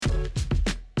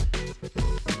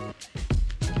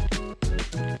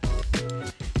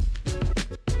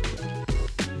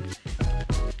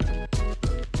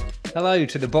Hello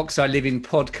to the Box I Live In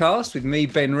podcast with me,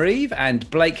 Ben Reeve, and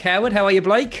Blake Howard. How are you,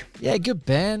 Blake? Yeah, good,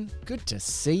 Ben. Good to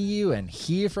see you and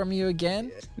hear from you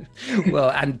again.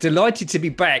 Well, and delighted to be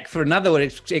back for another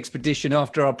expedition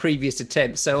after our previous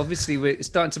attempt. So obviously we're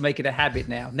starting to make it a habit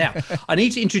now. Now, I need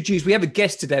to introduce, we have a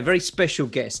guest today, a very special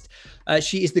guest.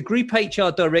 She is the Group HR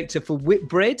Director for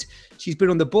Whitbread. She's been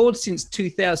on the board since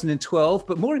 2012,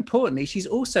 but more importantly, she's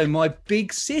also my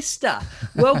big sister.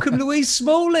 Welcome, Louise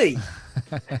Smalley.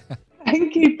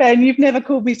 Thank you, Ben. You've never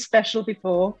called me special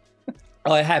before.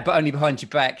 I have, but only behind your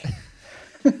back.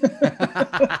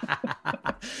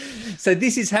 So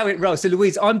this is how it rolls. So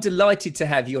Louise, I'm delighted to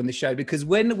have you on the show because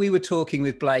when we were talking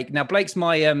with Blake, now Blake's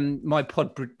my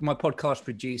podcast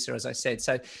producer, as I said.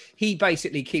 So he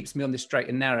basically keeps me on the straight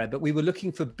and narrow, but we were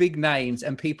looking for big names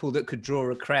and people that could draw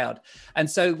a crowd. And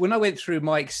so when I went through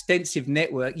my extensive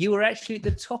network, you were actually at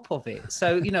the top of it.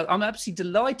 So, you know, I'm absolutely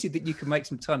delighted that you can make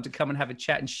some time to come and have a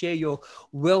chat and share your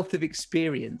wealth of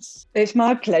experience. It's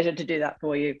my pleasure to do that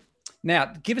for you.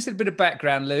 Now, give us a bit of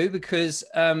background, Lou, because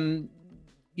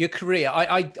your career.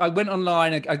 I went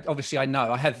online. Obviously, I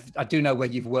do know where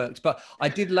you've worked, but I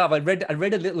read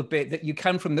a little bit that you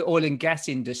come from the oil and gas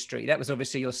industry. That was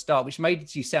obviously your start, which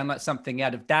made you sound like something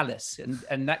out of Dallas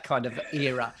and that kind of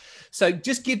era. So,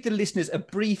 just give the listeners a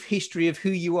brief history of who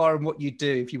you are and what you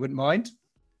do, if you wouldn't mind.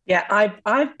 Yeah,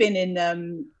 I've been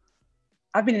in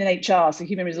HR, so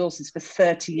human resources, for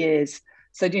 30 years.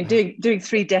 So doing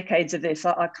 3 decades of this,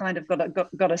 I kind of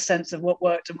got a sense of what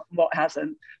worked and what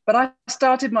hasn't. But I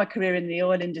started my career in the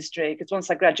oil industry because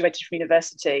once I graduated from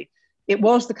university, it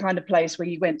was the kind of place where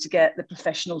you went to get the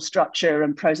professional structure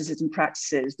and processes and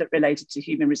practices that related to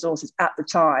human resources at the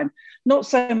time. Not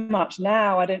so much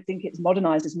now. I don't think it's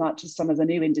modernized as much as some of the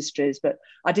new industries, but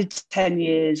I did 10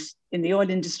 years in the oil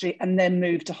industry and then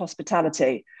moved to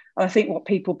hospitality. And I think what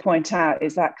people point out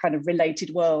is that kind of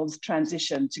related worlds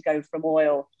transition to go from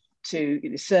oil to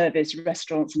service,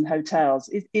 restaurants and hotels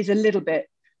is a little bit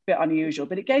unusual,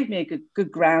 but it gave me a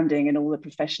good grounding in all the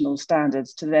professional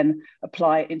standards to then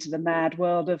apply it into the mad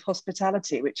world of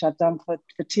hospitality, which I've done for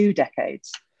 2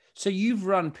 decades. So you've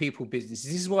run people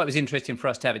businesses. This is why it was interesting for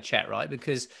us to have a chat, right?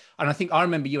 Because, and I think I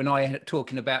remember you and I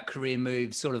talking about career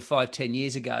moves sort of 5-10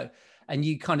 years ago. And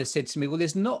you kind of said to me, well,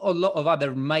 there's not a lot of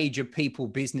other major people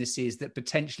businesses that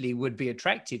potentially would be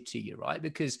attractive to you, right?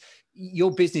 Because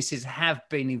your businesses have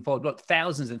been involved, like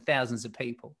thousands and thousands of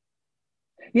people.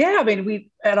 Yeah, I mean,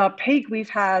 at our peak, we've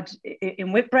had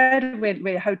in Whitbread,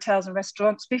 we're hotels and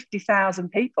restaurants, 50,000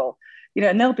 people,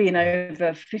 and they'll be in over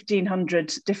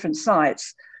 1,500 different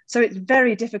sites. So it's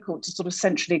very difficult to sort of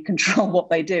centrally control what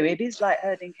they do. It is like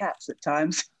herding cats at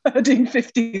times, herding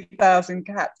 50,000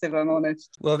 cats, if I'm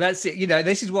honest. Well, that's it.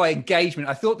 This is why engagement.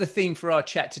 I thought the theme for our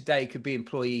chat today could be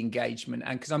employee engagement.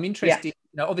 And because I'm interested,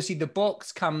 obviously the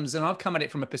box comes, and I've come at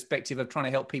it from a perspective of trying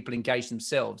to help people engage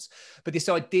themselves. But this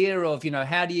idea of,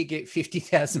 how do you get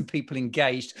 50,000 people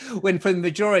engaged when for the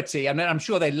majority, I mean, I'm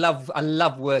sure I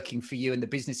love working for you and the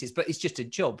businesses, but it's just a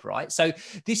job, right? So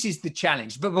this is the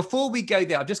challenge. But before we go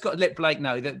there, I've just got to let Blake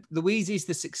know that Louise is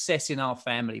the success in our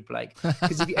family, Blake.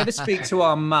 Because if you ever speak to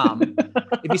our mum,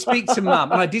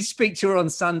 and I did speak to her on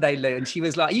Sunday, Lou, and she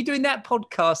was like, are you doing that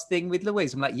podcast thing with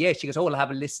Louise? I'm like, yeah. She goes, oh, I'll have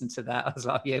a listen to that. I was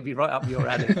like, yeah, be right up your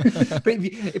alley. But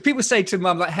if people say to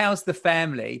mum, like, how's the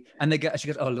family? And she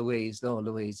goes, Louise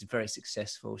is very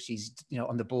successful. She's,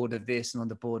 on the board of this and on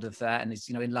the board of that. And is,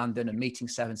 in London and meeting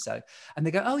so-and-so. And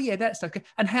they go, oh yeah, that's okay.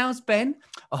 And how's Ben?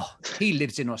 Oh, he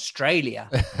lives in Australia.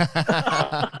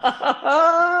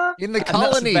 In the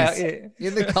colonies.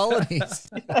 In the colonies.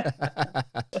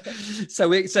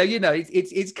 So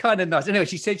it's kind of nice. Anyway,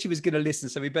 she said she was going to listen,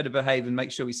 so we better behave and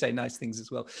make sure we say nice things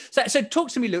as well. So talk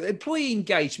to me, Luke. Employee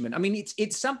engagement. I mean,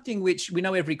 it's something which we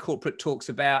know every corporate talks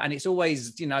about, and it's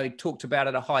always talked about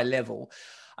at a high level.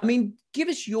 I mean, give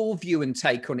us your view and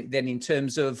take on it then, in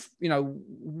terms of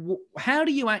how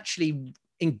do you actually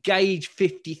engage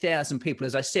 50,000 people?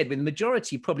 As I said, when the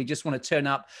majority probably just want to turn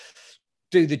up,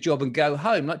 do the job and go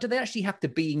home. Like, do they actually have to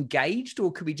be engaged,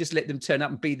 or could we just let them turn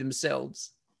up and be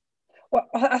themselves? Well,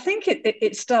 I think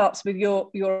it starts with your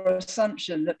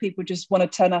assumption that people just want to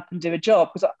turn up and do a job,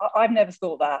 because I've never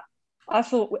thought that. I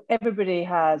thought everybody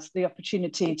has the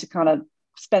opportunity to kind of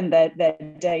spend their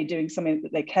day doing something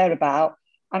that they care about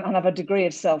and have a degree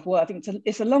of self-worth. I think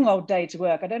it's a long old day to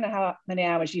work. I don't know how many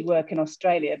hours you work in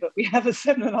Australia, but we have a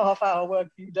 7.5-hour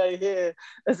working day here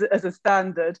as a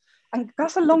standard. And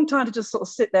that's a long time to just sort of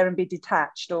sit there and be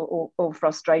detached or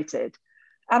frustrated.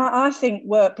 And I think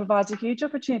work provides a huge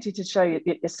opportunity to show your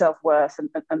self-worth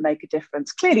and make a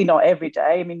difference. Clearly not every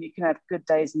day. I mean, you can have good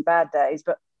days and bad days,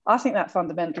 but I think that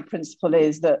fundamental principle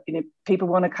is that, you know, people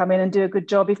want to come in and do a good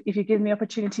job if you give them the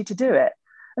opportunity to do it.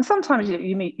 And sometimes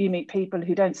you meet people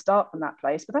who don't start from that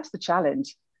place, but that's the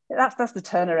challenge. That's the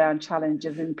turnaround challenge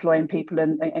of employing people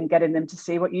and getting them to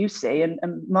see what you see and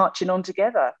marching on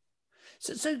together.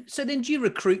 So then do you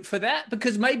recruit for that?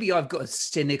 Because maybe I've got a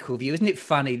cynical view. Isn't it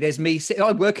funny? There's me,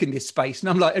 I work in this space and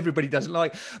I'm like, everybody doesn't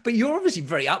like, but you're obviously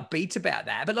very upbeat about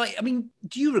that. But like, I mean,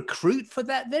 do you recruit for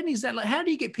that then? Is that like, how do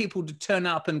you get people to turn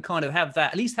up and kind of have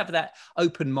that, at least have that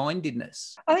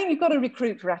open-mindedness? I think you've got to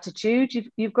recruit for attitude.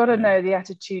 You've got to know the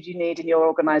attitude you need in your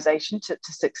organization to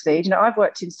succeed. You know, I've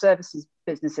worked in services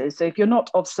businesses. So if you're not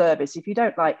of service, if you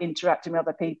don't like interacting with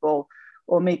other people,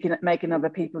 or making other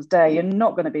people's day, you're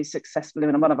not going to be successful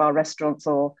in one of our restaurants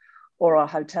or our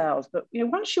hotels. But you know,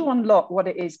 once you unlock what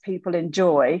it is people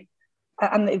enjoy,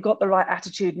 and they've got the right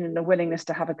attitude and the willingness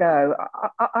to have a go,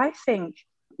 I think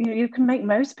you can make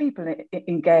most people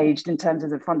engaged in terms of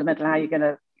the fundamental how you're going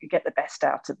to get the best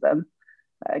out of them.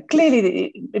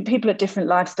 Clearly, people at different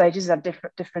life stages have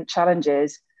different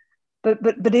challenges.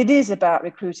 But it is about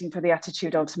recruiting for the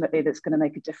attitude ultimately that's going to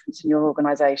make a difference in your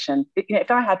organisation. You know, if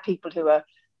I had people who are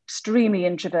extremely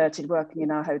introverted working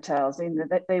in our hotels,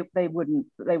 they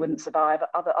wouldn't survive.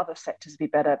 Other sectors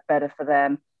would be better for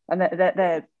them, and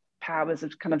their powers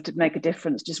of kind of to make a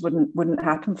difference just wouldn't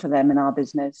happen for them in our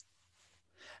business.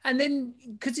 And then,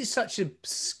 because it's such a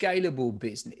scalable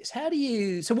business,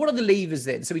 so what are the levers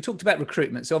then? So we talked about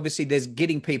recruitment. So obviously there's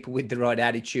getting people with the right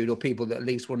attitude or people that at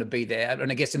least want to be there.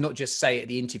 And I guess and not just say it at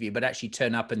the interview, but actually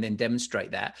turn up and then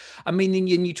demonstrate that. I mean, and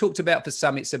you talked about for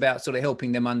some, it's about sort of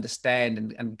helping them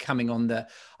understand and coming on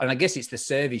and I guess it's the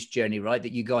service journey, right?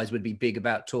 That you guys would be big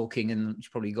about talking, and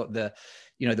you've probably got the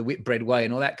Whitbread way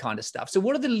and all that kind of stuff. So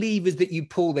what are the levers that you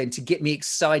pull then to get me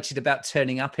excited about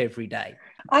turning up every day?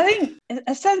 I think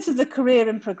a sense of the career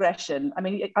and progression. I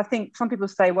mean, I think some people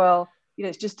say, well, you know,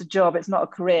 it's just a job, it's not a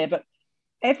career, but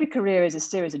every career is a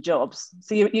series of jobs.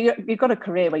 So you've got a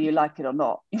career where you like it or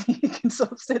not. You can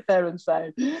sort of sit there and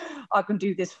say, I can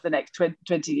do this for the next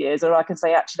 20 years, or I can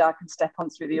say, actually, I can step on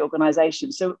through the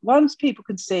organisation. So once people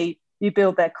can see you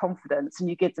build their confidence and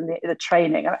you give them the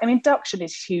training. I mean, induction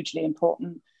is hugely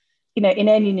important, you know, in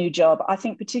any new job. I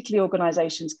think particularly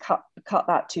organisations cut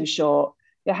that too short.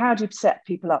 You know, how do you set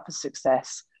people up for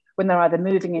success when they're either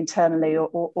moving internally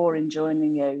or in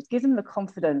joining you? Give them the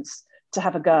confidence to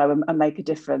have a go and make a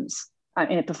difference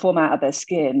and, you know, perform out of their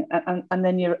skin, and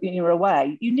then you're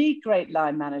away. You need great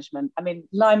line management. I mean,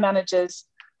 line managers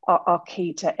are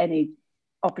key to any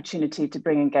opportunity to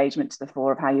bring engagement to the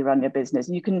fore of how you run your business.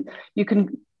 And you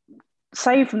can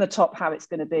say from the top how it's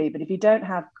going to be, but if you don't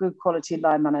have good quality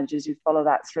line managers who follow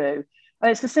that through, and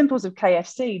it's the simples of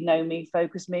KFC: know me,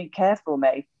 focus me, care for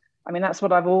me. I mean, that's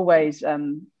what I've always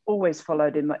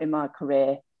followed in my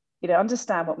career. You know,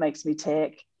 understand what makes me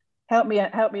tick. Help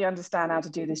me understand how to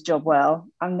do this job well,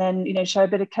 and then, you know, show a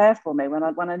bit of care for me when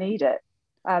I need it.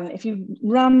 If you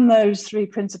run those three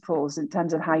principles in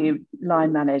terms of how you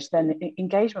line manage, then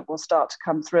engagement will start to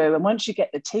come through. And once you get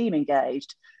the team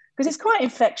engaged, because it's quite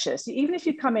infectious, even if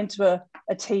you come into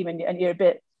a team and you're a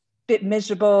bit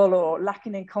miserable or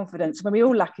lacking in confidence. When we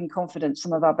all lack in confidence,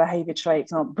 some of our behaviour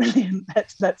traits aren't brilliant,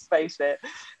 let's face it.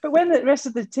 But when the rest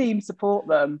of the team support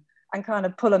them and kind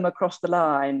of pull them across the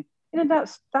line, you know,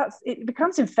 that's it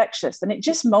becomes infectious and it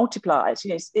just multiplies.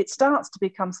 You know, it starts to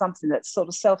become something that's sort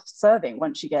of self-serving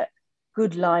once you get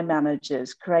good line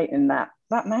managers creating that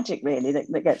magic really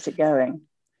that gets it going.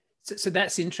 So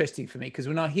that's interesting for me, because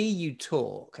when I hear you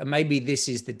talk, and maybe this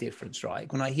is the difference,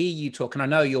 right? When I hear you talk, and I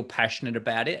know you're passionate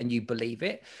about it and you believe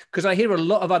it, because I hear a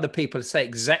lot of other people say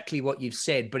exactly what you've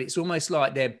said, but it's almost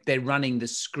like they're running the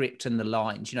script and the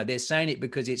lines. You know, they're saying it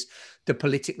because it's the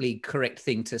politically correct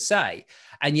thing to say.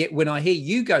 And yet when I hear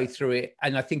you go through it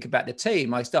and I think about the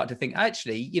team, I start to think,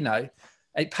 actually, you know,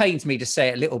 it pains me to say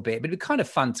it a little bit, but it'd be kind of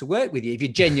fun to work with you if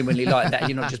you're genuinely like that.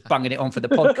 You're not just bunging it on for the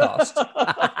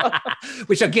podcast,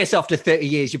 which I guess after 30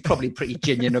 years, you're probably pretty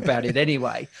genuine about it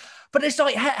anyway. But it's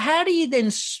like, how do you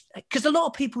then, because a lot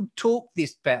of people talk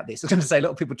about this. I was going to say a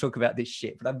lot of people talk about this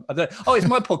shit, but I don't, it's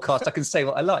my podcast. I can say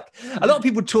what I like. A lot of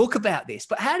people talk about this,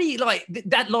 but how do you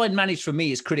that line managed for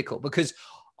me is critical, because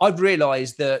I've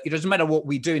realized that it doesn't matter what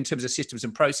we do in terms of systems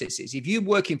and processes. If you're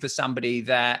working for somebody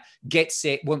that gets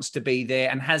it, wants to be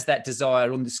there, and has that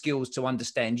desire and the skills to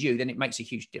understand you, then it makes a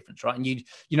huge difference, right? And you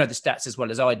know the stats as well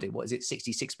as I do. What is it?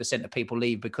 66% of people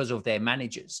leave because of their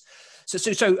managers.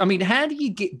 So I mean, how do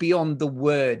you get beyond the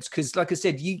words? Because like I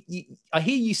said, I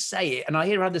hear you say it and I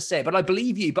hear others say it, but I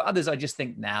believe you. But others, I just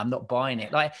think, nah, I'm not buying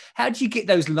it. Like, how do you get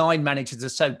those line managers that are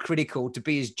so critical to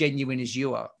be as genuine as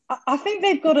you are? I think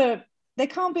they've got to they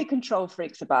can't be control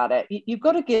freaks about it. You've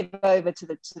got to give over to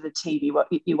the team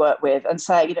you work with and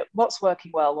say, what's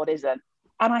working well, what isn't.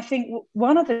 And I think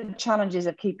one of the challenges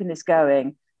of keeping this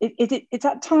going, it's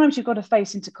at times you've got to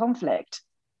face into conflict.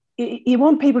 You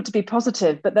want people to be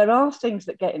positive, but there are things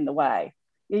that get in the way.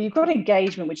 You've got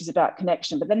engagement, which is about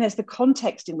connection, but then there's the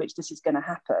context in which this is going to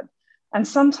happen. And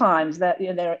sometimes there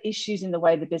are issues in the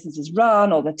way the business is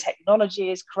run, or the technology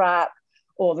is crap,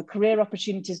 or the career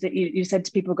opportunities that you said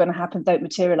to people are going to happen don't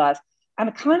materialize. And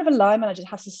a kind of a line manager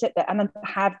has to sit there and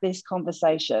have this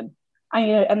conversation.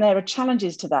 And there are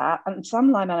challenges to that. And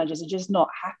some line managers are just not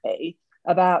happy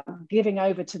about giving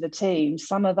over to the team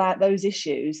some of those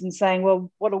issues and saying,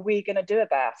 well, what are we going to do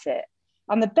about it?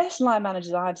 And the best line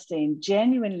managers I've seen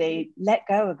genuinely let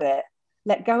go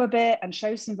a bit and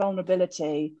show some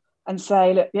vulnerability and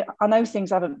say, look, I know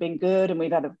things haven't been good and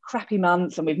we've had a crappy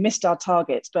month and we've missed our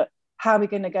targets, but how are we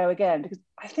going to go again? Because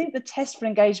I think the test for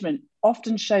engagement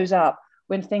often shows up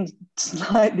when things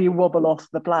slightly wobble off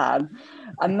the plan.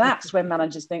 And that's when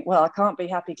managers think, well, I can't be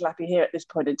happy clappy here at this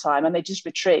point in time. And they just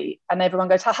retreat and everyone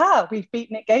goes, ha, we've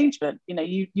beaten engagement.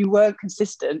 You weren't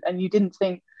consistent and you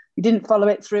didn't follow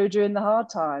it through during the hard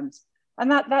times. And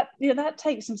that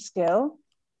takes some skill.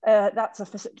 That's a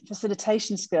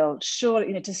facilitation skill.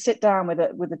 Surely, to sit down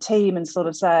with a team and sort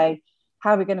of say,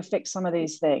 how are we going to fix some of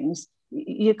these things?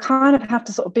 You kind of have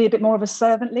to sort of be a bit more of a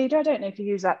servant leader. I don't know if you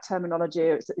use that terminology,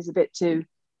 or it's a bit too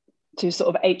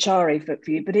sort of HR-y for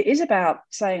you, but it is about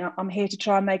saying, I'm here to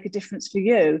try and make a difference for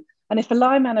you. And if a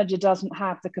line manager doesn't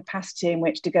have the capacity in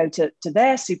which to go to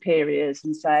their superiors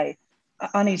and say,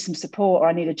 I need some support, or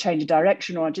I need a change of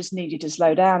direction, or I just need you to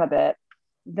slow down a bit,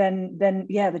 then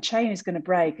the chain is going to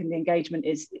break and the engagement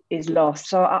is lost.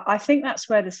 So I think that's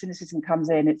where the cynicism comes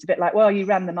in. It's a bit like, well, you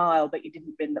ran the mile, but you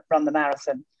didn't run the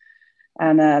marathon.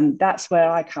 And that's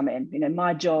where I come in.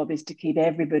 My job is to keep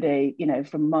everybody,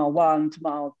 from mile 1 to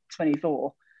mile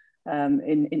 24,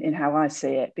 in how I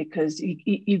see it, because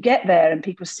you get there and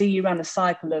people see you run a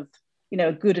cycle of,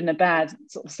 a good and a bad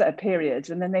sort of set of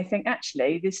periods, and then they think,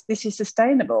 actually, this is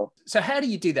sustainable. So how do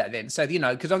you do that then? So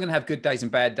because I'm going to have good days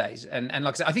and bad days, and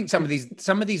like I said, I think some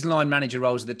of these line manager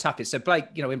roles are the toughest. So Blake,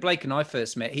 when Blake and I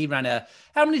first met, he ran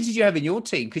how many did you have in your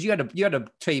team? Because you had a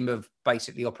team of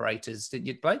basically operators, didn't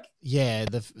you, Blake? Yeah,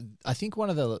 I think one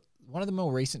of the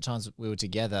more recent times we were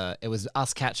together, it was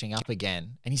us catching up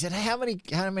again, and he said, hey, how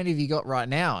many have you got right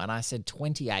now? And I said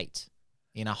 28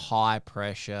 in a high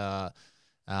pressure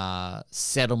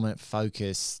settlement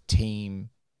focused team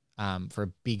for a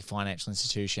big financial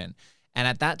institution. And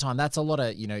at that time, that's a lot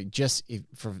of,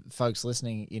 for folks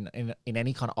listening in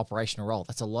any kind of operational role,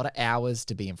 that's a lot of hours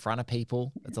to be in front of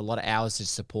people. That's a lot of hours to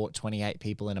support 28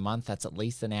 people in a month. That's at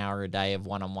least an hour a day of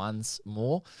one-on-ones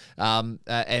more,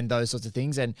 and those sorts of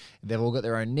things. And they've all got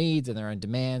their own needs and their own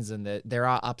demands, and there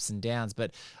are ups and downs.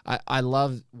 But I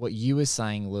love what you were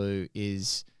saying, Lou,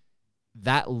 is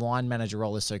that line manager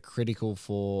role is so critical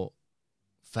for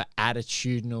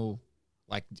attitudinal,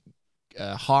 like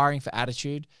hiring for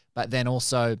attitude, but then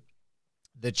also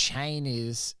the chain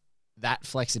is that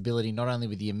flexibility, not only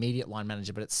with the immediate line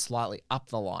manager, but it's slightly up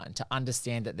the line to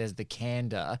understand that there's the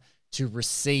candor to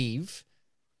receive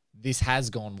this has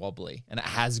gone wobbly and it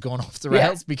has gone off the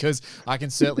rails, because I can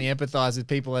certainly empathize with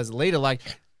people as a leader. Like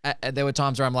there were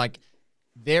times where I'm like,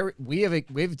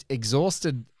 we've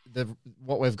exhausted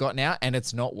what we've got now, and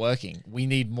it's not working. We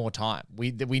need more time.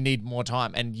 We need more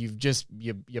time. And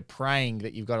you're praying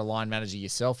that you've got a line manager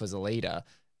yourself as a leader,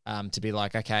 to be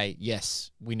like, okay,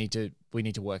 yes, we need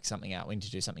to work something out. We need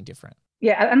to do something different.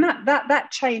 Yeah, and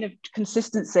that chain of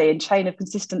consistency and chain of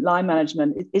consistent line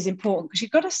management is important, because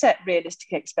you've got to set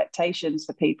realistic expectations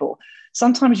for people.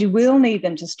 Sometimes you will need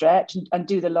them to stretch and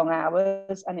do the long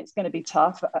hours, and it's going to be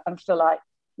tough and feel like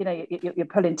you're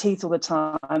pulling teeth all the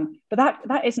time, but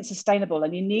that isn't sustainable.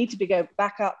 And you need to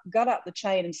gut up the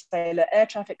chain and say, look, air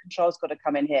traffic control's got to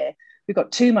come in here. We've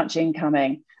got too much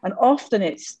incoming. And often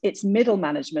it's middle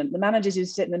management, the managers who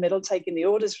sit in the middle, taking the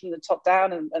orders from the top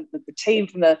down, and the team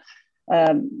from that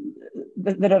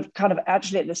are kind of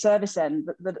actually at the service end,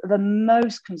 the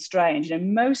most constrained.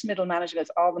 Most middle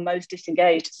managers are the most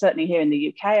disengaged, certainly here in the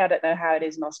UK. I don't know how it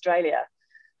is in Australia.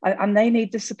 And they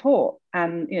need the support.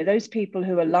 And those people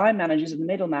who are line managers and the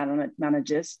middle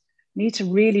managers need to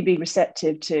really be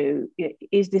receptive to,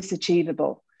 is this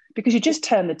achievable? Because you just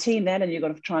turn the team then, and you've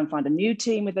got to try and find a new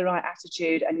team with the right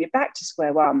attitude, and you're back to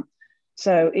square one.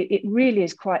 So it really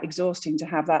is quite exhausting to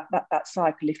have that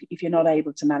cycle if you're not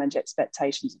able to manage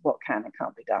expectations of what can and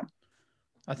can't be done.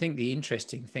 I think the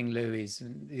interesting thing, Lou, is,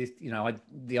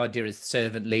 the idea of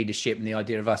servant leadership and the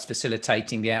idea of us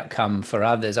facilitating the outcome for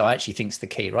others, I actually think is the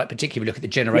key, right? Particularly look at the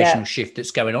generational shift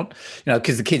that's going on,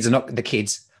 because the kids are not the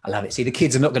kids. I love it. See, the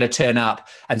kids are not going to turn up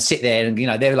and sit there and,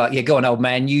 they're like, yeah, go on, old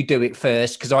man, you do it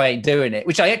first because I ain't doing it,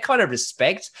 which I kind of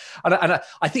respect. And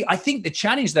I think the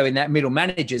challenge, though, in that middle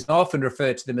managers, I often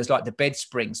refer to them as like the bed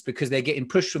springs, because they're getting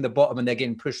pushed from the bottom and they're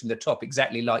getting pushed from the top,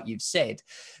 exactly like you've said.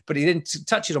 But it then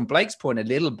touches on Blake's point a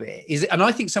little bit. And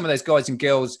I think some of those guys and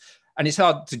girls, and it's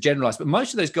hard to generalize, but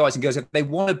most of those guys and girls, if they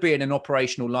want to be in an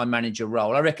operational line manager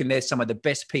role, I reckon they're some of the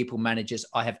best people managers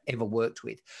I have ever worked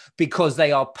with, because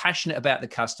they are passionate about the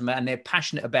customer and they're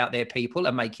passionate about their people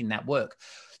and making that work.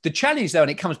 The challenge, though,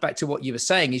 and it comes back to what you were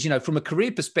saying, is, from a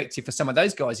career perspective for some of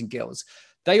those guys and girls,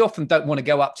 they often don't want to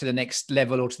go up to the next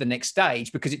level or to the next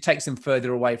stage because it takes them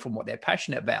further away from what they're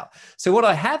passionate about. So what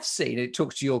I have seen, it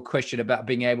talks to your question about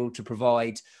being able to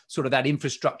provide sort of that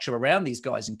infrastructure around these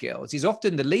guys and girls, is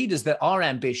often the leaders that are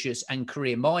ambitious and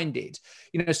career minded.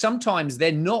 Sometimes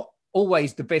they're not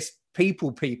always the best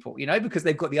people, because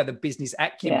they've got the other business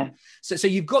acumen. Yeah. So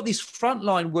you've got this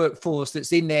frontline workforce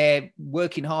that's in there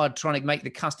working hard, trying to make the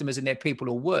customers and their people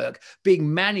all work,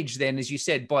 being managed then, as you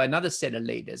said, by another set of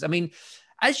leaders. I mean,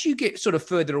 as you get sort of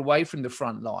further away from the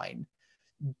front line,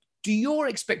 do your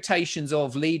expectations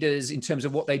of leaders in terms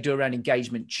of what they do around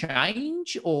engagement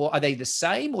change, or are they the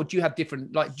same? Or do you have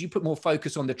different, do you put more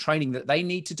focus on the training that they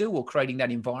need to do or creating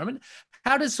that environment?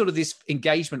 How does sort of this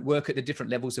engagement work at the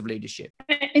different levels of leadership?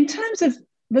 In terms of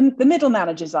the middle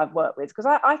managers I've worked with, because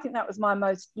I think that was my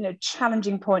most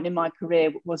challenging point in my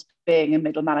career, was being a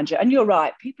middle manager. And you're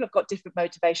right, people have got different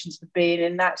motivations for being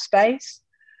in that space.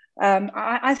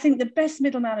 I think the best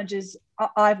middle managers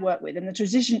I've worked with, and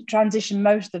the transition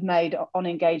most have made on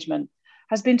engagement,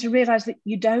 has been to realize that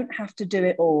you don't have to do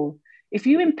it all. If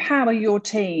you empower your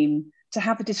team to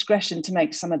have the discretion to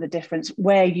make some of the difference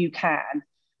where you can,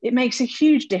 it makes a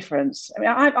huge difference. I mean,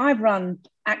 I've run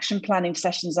action planning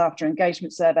sessions after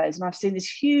engagement surveys, and I've seen this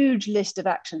huge list of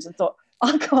actions and thought,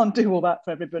 I can't do all that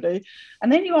for everybody.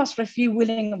 And then you ask for a few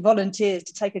willing volunteers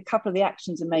to take a couple of the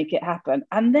actions and make it happen.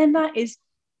 And then that is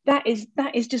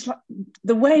just like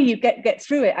the way you get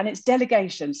through it, and it's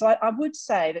delegation. So I would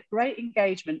say that great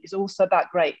engagement is also about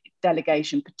great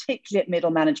delegation, particularly at middle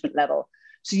management level.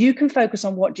 So you can focus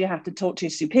on what you have to talk to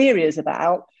your superiors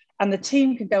about, and the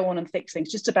team can go on and fix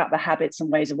things just about the habits and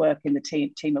ways of working the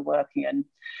team are working. And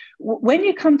when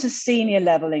you come to senior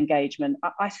level engagement,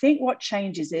 I think what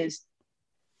changes is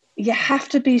you have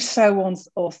to be so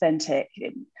authentic.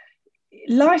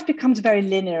 Life becomes very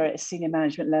linear at a senior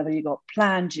management level. You've got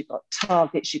plans, you've got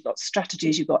targets, you've got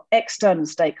strategies, you've got external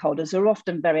stakeholders who are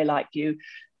often very like you,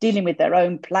 dealing with their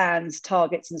own plans,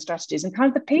 targets, and strategies. And kind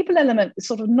of the people element is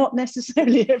sort of not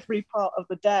necessarily every part of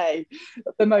the day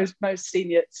at the most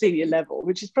senior level,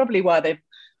 which is probably why they've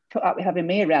put up with having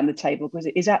me around the table, because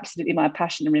it is absolutely my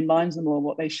passion and reminds them all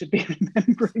what they should be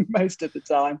remembering most of the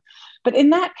time. But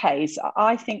in that case,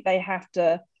 I think they have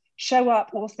to show up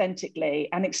authentically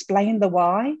and explain the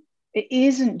why. It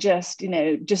isn't just,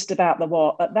 just about the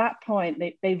what. At that point,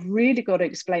 they've really got to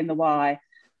explain the why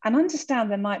and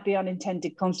understand there might be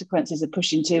unintended consequences of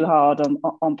pushing too hard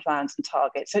on plans and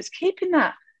targets. So it's keeping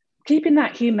that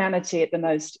humanity at the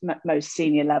most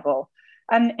senior level.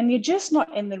 And you're just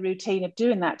not in the routine of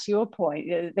doing that, to your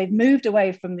point. They've moved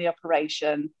away from the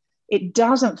operation. It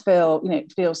doesn't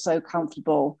feel so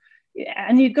comfortable.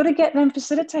 And you've got to get them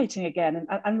facilitating again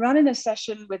and running a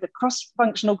session with a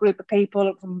cross-functional group of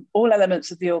people from all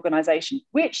elements of the organization,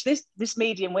 which this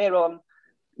medium we're on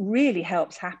really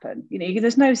helps happen.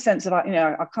 There's no sense of,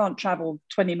 I can't travel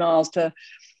 20 miles to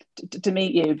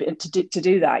meet you, to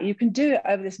do that. You can do it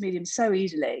over this medium so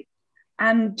easily,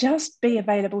 and just be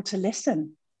available to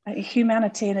listen.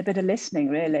 Humanity and a bit of listening,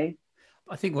 really.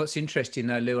 I think what's interesting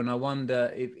though, Lou, and I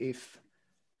wonder if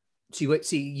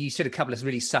you said a couple of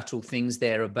really subtle things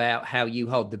there about how you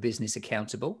hold the business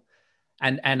accountable.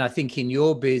 And I think in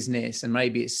your business, and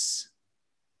maybe it's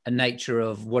a nature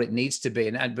of what it needs to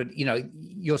be, but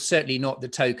you're certainly not the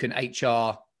token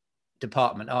HR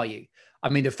department, are you? I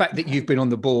mean, the fact that you've been on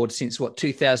the board since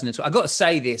 2012, I've got to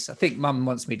say this. I think Mum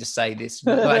wants me to say this.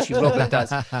 Well, actually, Robert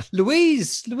does.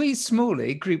 Louise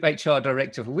Smalley, Group HR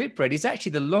Director for Whitbread, is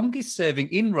actually the longest serving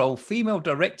in-role female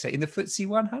director in the FTSE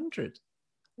 100.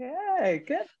 Yeah,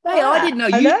 good. Hey, I didn't know.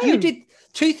 You did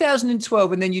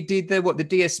 2012, and then you did the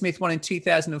DS Smith one in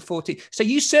 2014. So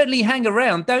you certainly hang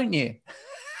around, don't you?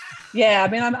 Yeah,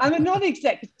 I mean, I'm a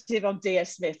non-executive on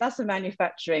DS Smith. That's a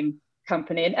manufacturing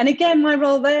company, and again, my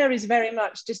role there is very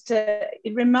much just to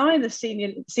remind the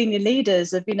senior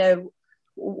leaders of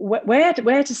where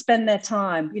to spend their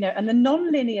time, and the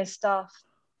non-linear stuff,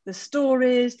 the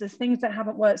stories, the things that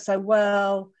haven't worked so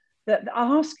well, that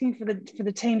asking for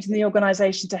the teams in the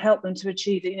organization to help them to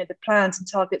achieve the plans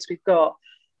and targets we've got.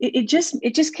 It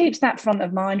just keeps that front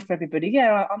of mind for everybody.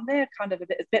 Yeah, I'm there kind of a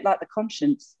bit like the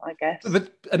conscience, I guess.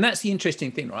 And that's the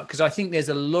interesting thing, right? Because I think there's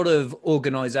a lot of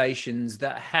organizations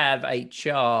that have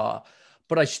HR,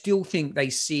 but I still think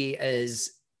they see it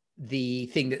as the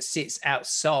thing that sits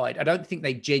outside. I don't think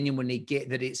they genuinely get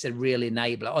that it's a real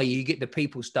enabler. Oh, you get the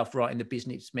people stuff right and the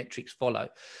business metrics follow.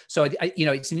 So,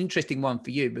 it's an interesting one for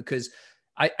you, because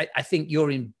I think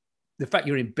the fact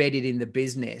you're embedded in the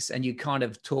business and you kind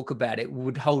of talk about it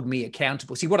would hold me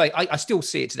accountable. See, what I still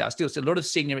see it today. I still see a lot of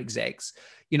senior execs,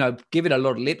 give it a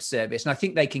lot of lip service. And I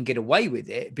think they can get away with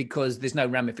it because there's no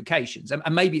ramifications.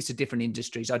 And maybe it's a different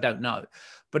industries. I don't know.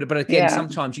 But again,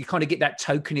 sometimes you kind of get that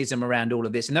tokenism around all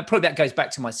of this. And that goes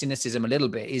back to my cynicism a little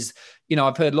bit is,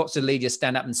 I've heard lots of leaders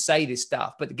stand up and say this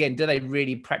stuff. But again, do they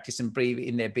really practice and breathe it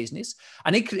in their business?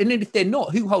 And if they're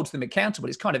not, who holds them accountable?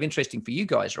 It's kind of interesting for you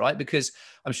guys, right? Because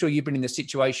I'm sure you've been in the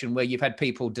situation where you've had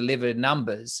people deliver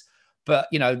numbers, but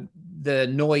the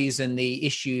noise and the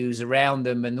issues around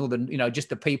them and all the just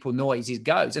the people noise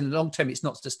goes, and long term it's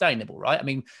not sustainable, right? I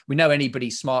mean, we know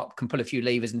anybody smart can pull a few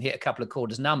levers and hit a couple of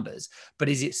quarters numbers, but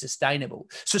is it sustainable?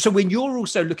 So when you're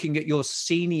also looking at your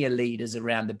senior leaders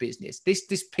around the business,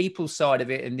 this people side of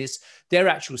it and their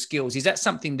actual skills, is that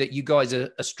something that you guys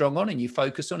are strong on and you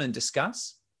focus on and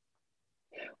discuss?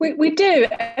 We do.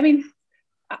 I mean,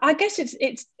 I guess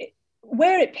it's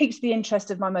where it piques the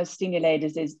interest of my most senior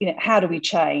leaders is, how do we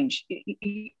change?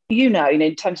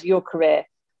 In terms of your career,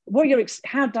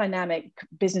 how dynamic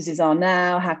businesses are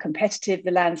now, how competitive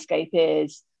the landscape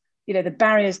is, the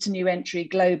barriers to new entry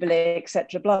globally,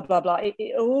 etc. Blah blah blah.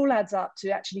 It all adds up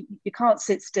to actually you can't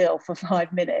sit still for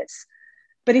 5 minutes.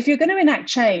 But if you're going to enact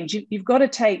change, you've got to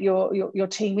take your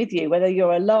team with you, whether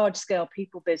you're a large scale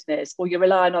people business or you're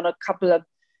relying on a couple of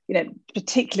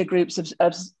particular groups of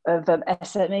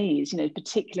SMEs,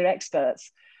 particular experts.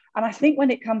 And I think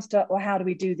when it comes to, well, how do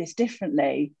we do this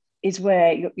differently, is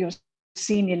where your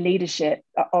senior leadership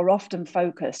are often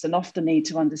focused and often need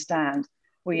to understand,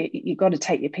 well, you've got to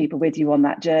take your people with you on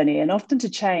that journey. And often to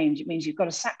change, it means you've got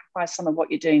to sacrifice some of what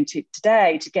you're doing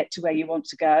today to get to where you want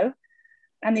to go.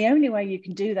 And the only way you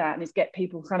can do that and is get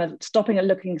people kind of stopping and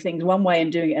looking at things one way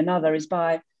and doing it another is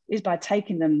by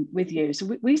taking them with you.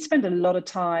 So we spend a lot of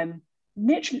time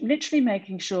literally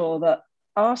making sure that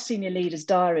our senior leaders'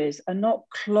 diaries are not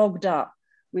clogged up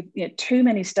with too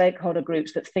many stakeholder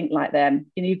groups that think like them.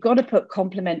 You've got to put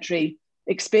complementary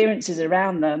experiences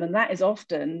around them, and that is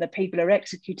often the people who are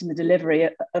executing the delivery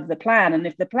of the plan. And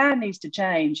if the plan needs to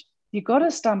change, you've got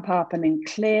to stump up and in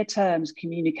clear terms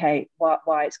communicate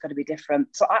why it's got to be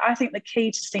different. So I think the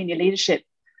key to senior leadership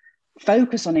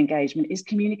focus on engagement is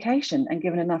communication and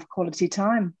giving enough quality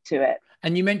time to it.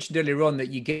 And you mentioned earlier on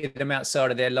that you get them outside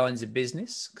of their lines of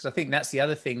business, because I think that's the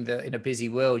other thing, that in a busy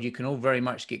world, you can all very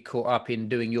much get caught up in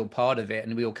doing your part of it.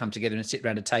 And we all come together and sit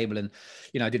around a table and,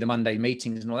 do the Monday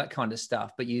meetings and all that kind of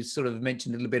stuff. But you sort of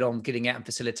mentioned a little bit on getting out and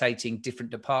facilitating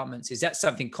different departments. Is that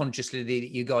something consciously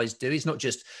that you guys do? It's not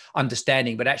just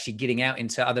understanding, but actually getting out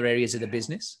into other areas of the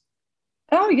business?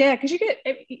 Oh, yeah, because you get...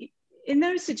 in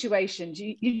those situations,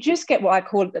 you just get what I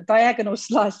call a diagonal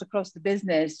slice across the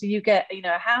business. So you get,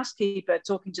 a housekeeper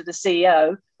talking to the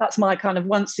CEO. That's my kind of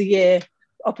once a year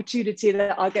opportunity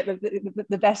that I get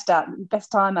the best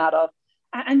time out of.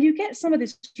 And you get some of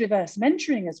this reverse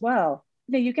mentoring as well.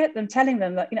 You get them telling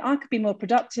them that, I could be more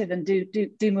productive and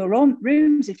do more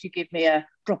rooms if you give me a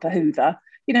proper Hoover.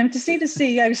 To see the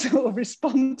CEO sort of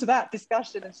respond to that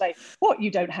discussion and say, what, you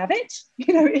don't have it?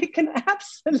 It can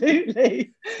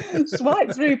absolutely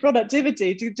swipe through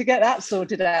productivity to get that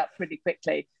sorted out pretty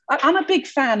quickly. I'm a big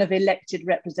fan of elected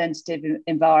representative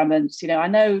environments. I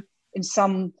know in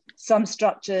some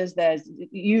structures there's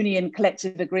union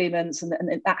collective agreements and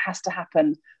that has to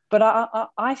happen. But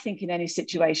I think in any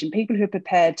situation, people who are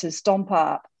prepared to stomp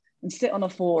up and sit on a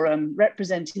forum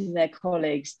representing their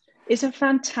colleagues, it's a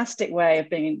fantastic way of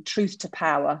bringing truth to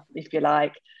power, if you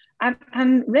like,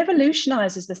 and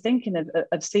revolutionises the thinking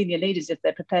of senior leaders if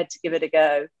they're prepared to give it a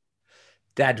go.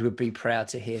 Dad would be proud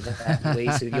to hear that,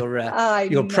 Louise, of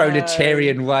your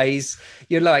proletarian ways.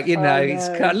 You're like, it's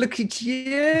kind of, look at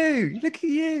you.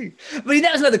 I mean,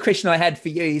 that was another question I had for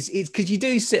you is because you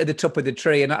do sit at the top of the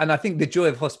tree. And I think the joy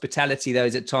of hospitality, though,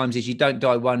 is at times is you don't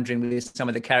die wondering with some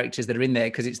of the characters that are in there,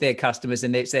 because it's their customers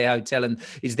and it's their hotel and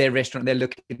it's their restaurant. They're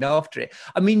looking after it.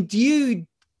 I mean, do you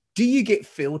do you get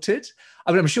filtered?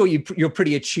 I mean, I'm sure you're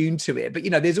pretty attuned to it, but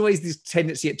there's always this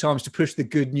tendency at times to push the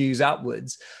good news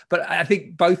upwards. But I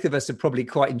think both of us are probably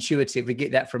quite intuitive. We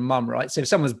get that from mum, right? So if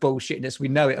someone's bullshitting us, we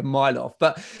know it a mile off.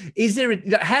 But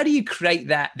how do you create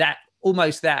that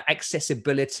almost that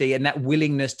accessibility and that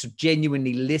willingness to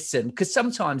genuinely listen? Because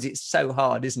sometimes it's so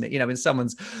hard, isn't it? When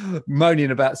someone's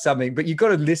moaning about something, but you've got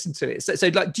to listen to it. So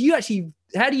like,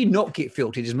 how do you not get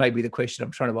filtered is maybe the question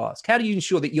I'm trying to ask. How do you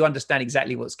ensure that you understand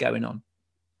exactly what's going on?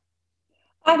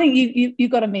 I think you've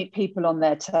got to meet people on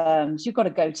their terms. You've got to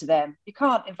go to them. You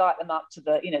can't invite them up to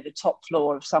the top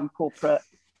floor of some corporate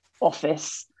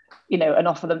office, and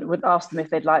ask them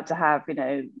if they'd like to have,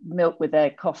 milk with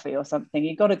their coffee or something.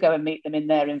 You've got to go and meet them in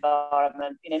their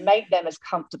environment, make them as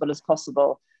comfortable as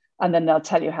possible. And then they'll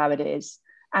tell you how it is.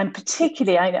 And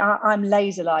particularly, I'm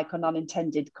laser-like on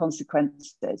unintended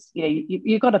consequences.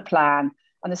 You've got a plan.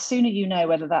 And the sooner you know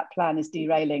whether that plan is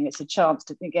derailing, it's a chance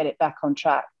to get it back on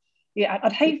track. Yeah,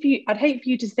 I'd hate for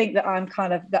you to think that I'm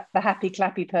kind of the happy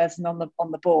clappy person on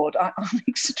the board. I'm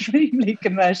extremely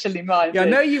commercially minded. Yeah, I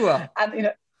know you are.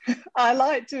 And I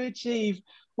like to achieve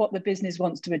what the business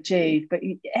wants to achieve, but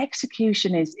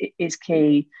execution is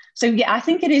key. So yeah, I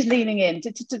think it is leaning in.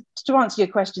 To answer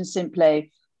your question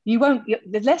simply, you're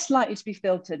less likely to be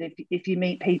filtered if you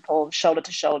meet people shoulder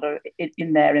to shoulder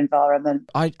in their environment.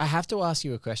 I have to ask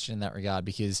you a question in that regard,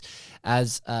 because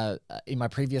as in my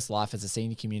previous life as a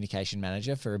senior communication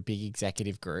manager for a big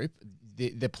executive group,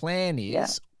 the plan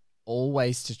is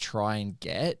always to try and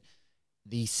get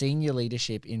the senior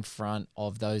leadership in front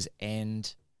of those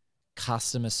end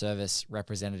customer service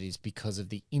representatives because of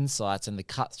the insights and the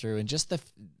cut through and just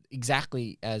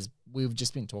exactly as we've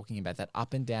just been talking about, that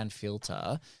up and down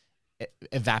filter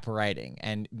evaporating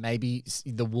and maybe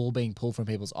the wool being pulled from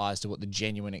people's eyes to what the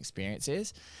genuine experience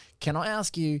is. Can I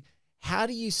ask you, how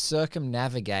do you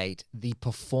circumnavigate the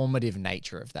performative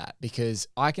nature of that? Because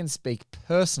I can speak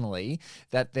personally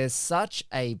that there's such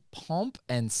a pomp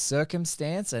and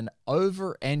circumstance and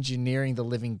over-engineering the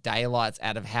living daylights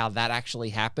out of how that actually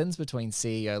happens between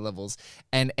CEO levels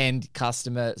and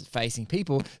customer-facing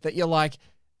people that you're like,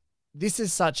 this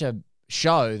is such a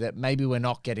show that maybe we're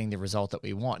not getting the result that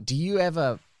we want. Do you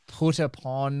ever put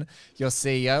upon your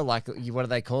CEO, like, what are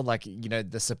they called? Like,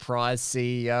 the surprise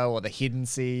CEO or the hidden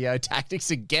CEO tactics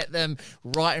to get them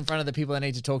right in front of the people they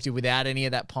need to talk to without any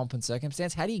of that pomp and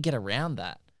circumstance? How do you get around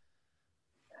that?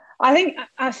 I think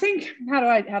how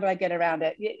do I get around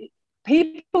it?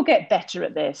 People get better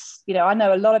at this. I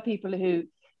know a lot of people who,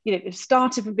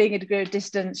 started from being a degree of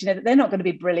distance, they're not going to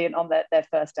be brilliant on their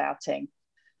first outing.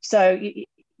 So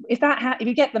if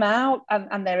you get them out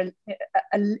and they're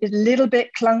a little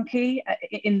bit clunky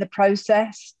in the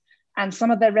process and some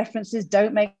of their references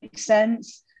don't make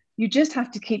sense, you just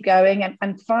have to keep going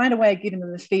and find a way of giving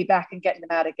them the feedback and getting them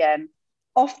out again.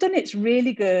 Often it's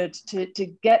really good to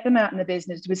get them out in the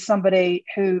business with somebody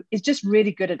who is just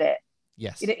really good at it.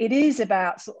 Yes. It is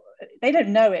about, they don't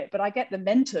know it, but I get them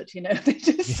mentored, they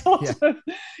just sort of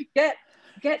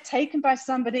get taken by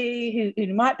somebody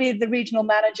who might be the regional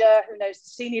manager, who knows the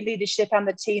senior leadership and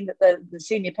the team that the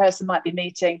senior person might be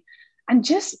meeting, and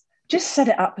just set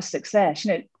it up for success.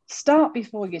 Start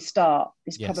before you start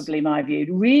is probably my view.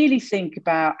 Really think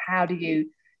about how do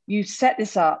you set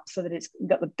this up so that it's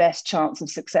got the best chance of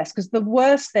success. Because the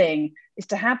worst thing is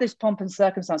to have this pomp and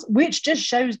circumstance, which just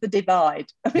shows the divide.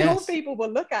 I mean, all people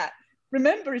will look at,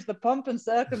 remember, is the pomp and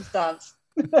circumstance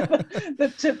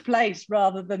that took place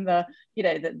rather than the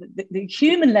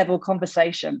human level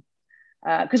conversation,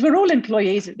 because we're all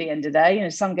employees at the end of the day.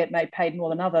 Some get paid more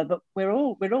than others, but we're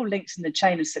all links in the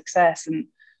chain of success. And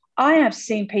I have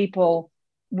seen people,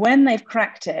 when they've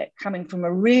cracked it, coming from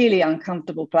a really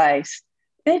uncomfortable place,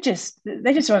 they just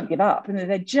won't give up, and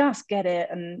they just get it.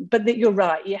 But you're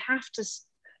right, you have to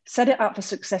set it up for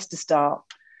success to start,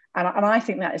 and I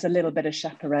think that is a little bit of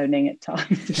chaperoning at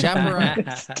times.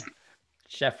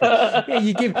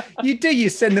 You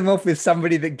send them off with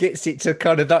somebody that gets it to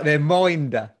kind of like their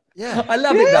minder. Yeah, I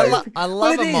love it though. I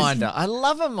love a minder. I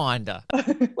love a minder.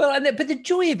 Well, but the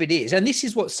joy of it is, and this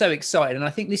is what's so exciting, and I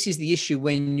think this is the issue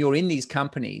when you're in these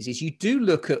companies, is you do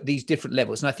look at these different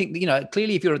levels. And I think,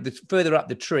 clearly if you're further up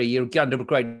the tree, you're under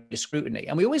greater scrutiny.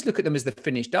 And we always look at them as the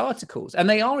finished articles. And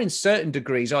they are in certain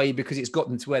degrees, i.e. because it's got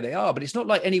them to where they are. But it's not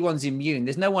like anyone's immune.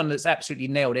 There's no one that's absolutely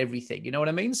nailed everything. You know what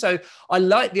I mean? So I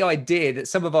like the idea that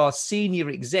some of our senior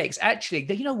execs actually,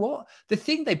 you know what? The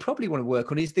thing they probably want to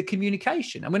work on is the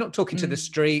communication. And we're not talking to the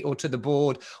street or to the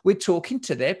board. We're talking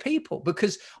to their people,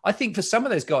 because I think for some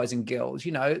of those guys and girls,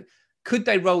 Could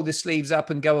they roll the sleeves up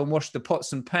and go and wash the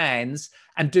pots and pans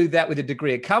and do that with a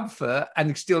degree of comfort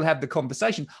and still have the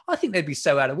conversation? I think they'd be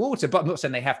so out of water, but I'm not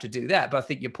saying they have to do that. But I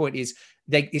think your point is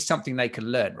it's something they can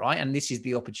learn, right? And this is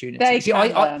the opportunity.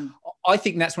 I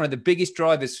think that's one of the biggest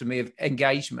drivers for me of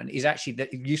engagement is actually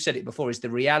that you said it before, is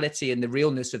the reality and the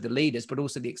realness of the leaders, but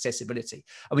also the accessibility.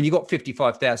 I mean, you've got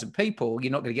 55,000 people,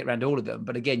 you're not going to get around to all of them,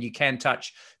 but again, you can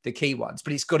touch the key ones,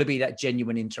 but it's got to be that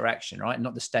genuine interaction, right?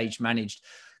 Not the stage managed.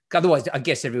 Otherwise, I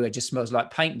guess everywhere just smells like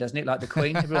paint, doesn't it? Like the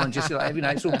Queen. Everyone just like,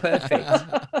 it's all perfect.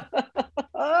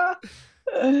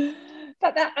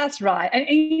 That's right.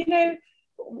 And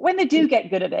when they do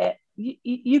get good at it,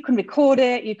 you can record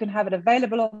it, you can have it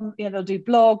available on, they'll do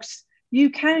blogs. You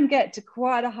can get to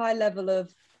quite a high level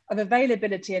of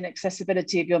availability and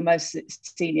accessibility of your most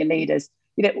senior leaders.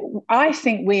 I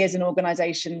think we as an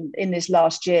organization in this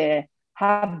last year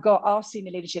have got our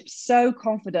senior leadership so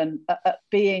confident at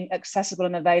being accessible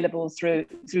and available through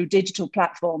digital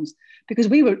platforms, because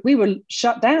we were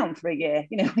shut down for a year.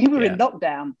 We were in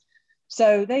lockdown.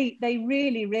 So they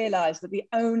really realized that the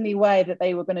only way that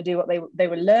they were going to do what they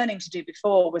were learning to do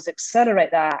before was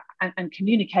accelerate that and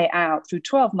communicate out through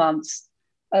 12 months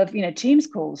of Teams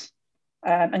calls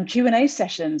and Q&A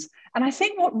sessions. And I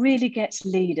think what really gets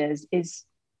leaders is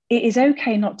it is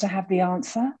okay not to have the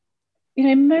answer.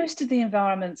 Most of the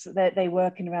environments that they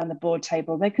work in around the board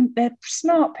table, they're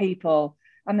smart people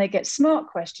and they get smart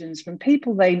questions from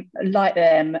people they like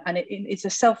them. And it's a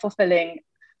self-fulfilling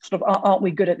sort of, aren't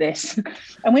we good at this?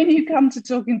 And when you come to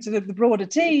talking to the broader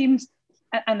teams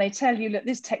and they tell you, look,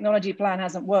 this technology plan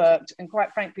hasn't worked. And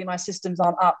quite frankly, my systems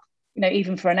aren't up,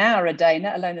 even for an hour a day,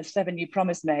 let alone the 7 you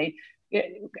promised me.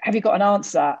 Have you got an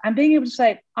answer? And being able to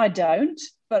say, I don't,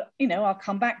 but I'll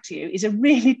come back to you, is a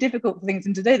really difficult thing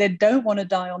to do. They don't want to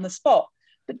die on the spot.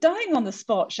 But dying on the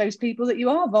spot shows people that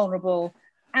you are vulnerable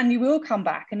and you will come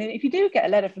back. And if you do get a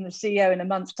letter from the CEO in a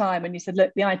month's time and you said,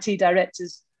 look, the IT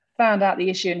director's found out the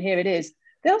issue and here it is,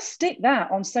 they'll stick that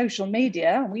on social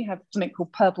media. And we have something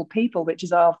called Purple People, which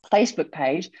is our Facebook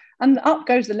page. And up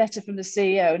goes the letter from the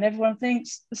CEO and everyone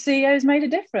thinks the CEO's made a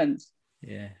difference.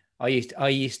 Yeah.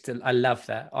 I love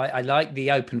that. I like the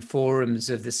open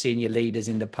forums of the senior leaders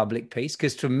in the public piece,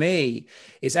 because for me,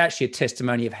 it's actually a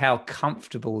testimony of how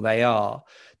comfortable they are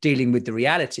dealing with the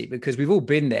reality, because we've all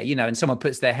been there, and someone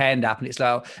puts their hand up and it's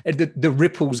like, and the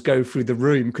ripples go through the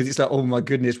room because it's like, oh my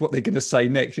goodness, what they're going to say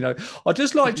next. I'd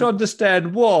just like to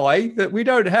understand why that we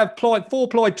don't have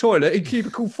 4-ply toilet in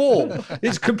cubicle 4.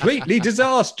 It's completely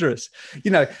disastrous,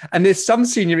 and there's some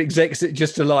senior execs that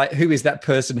just are like, who is that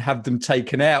person? Have them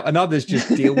taken out, and others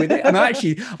just deal with it. And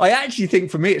I actually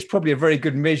think for me, it's probably a very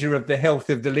good measure of the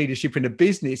health of the leadership in a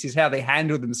business is how they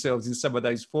handle themselves in some of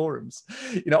those forums.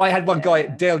 I had one guy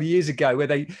at Dell years ago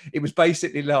where it was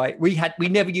basically like we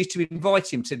never used to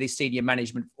invite him to these senior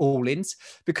management all-ins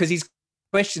because his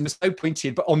question was so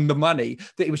pointed but on the money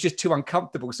that it was just too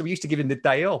uncomfortable, so we used to give him the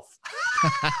day off. So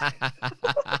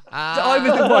I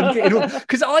was the one getting all,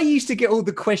 because I used to get all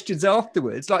the questions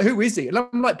afterwards, like, who is he? And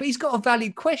I'm like, but he's got a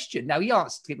valid question. Now, he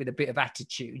asked it with a bit of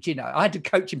attitude, I had to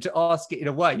coach him to ask it in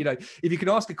a way, if you can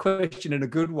ask a question in a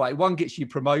good way, one gets you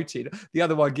promoted, the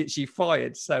other one gets you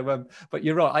fired. So, but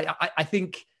you're right.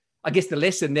 I guess the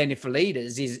lesson then for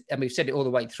leaders is, and we've said it all the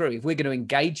way through, if we're going to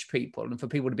engage people and for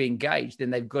people to be engaged,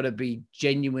 then they've got to be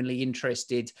genuinely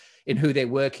interested in who they're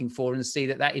working for and see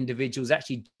that individual is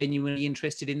actually genuinely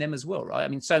interested in them as well, right? I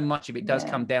mean, so much of it does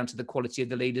come down to the quality of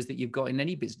the leaders that you've got in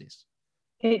any business.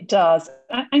 It does.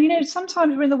 And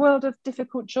sometimes we're in the world of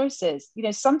difficult choices.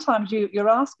 Sometimes you're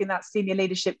asking that senior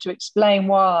leadership to explain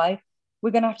why we're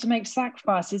going to have to make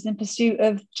sacrifices in pursuit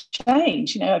of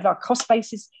change. If our cost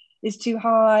base is too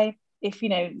high, if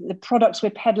the products we're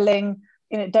peddling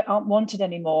aren't wanted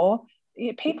anymore,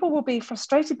 people will be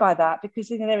frustrated by that because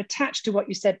they're attached to what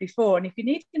you said before. And if you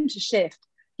need them to shift,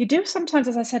 you do sometimes,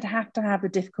 as I said, have to have the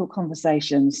difficult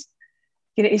conversations.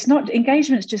 It's not,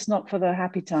 engagement's just not for the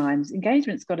happy times.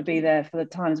 Engagement's got to be there for the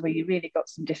times where you really got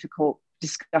some difficult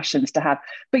discussions to have.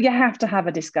 But you have to have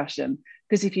a discussion,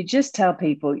 because if you just tell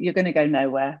people, you're going to go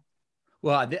nowhere.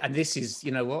 Well, and this is,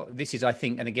 I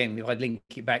think, and again, if I link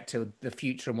it back to the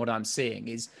future and what I'm seeing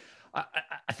is,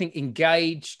 I think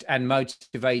engaged and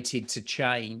motivated to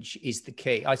change is the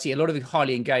key. I see a lot of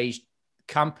highly engaged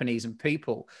companies and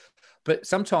people, but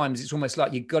sometimes it's almost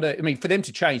like you've got to, for them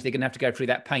to change, they're going to have to go through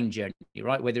that pain journey,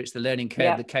 right? Whether it's the learning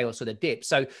curve, the chaos, or the dip.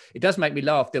 So it does make me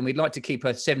laugh. Then we'd like to keep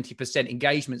a 70%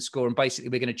 engagement score and basically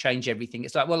we're going to change everything.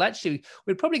 It's like, well, actually,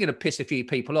 we're probably going to piss a few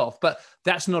people off, but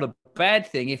that's not a bad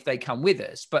thing if they come with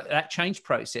us. But that change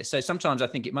process. So sometimes I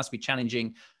think it must be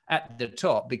challenging at the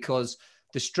top, because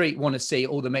the street want to see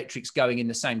all the metrics going in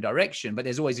the same direction, but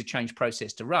there's always a change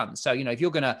process to run. So, if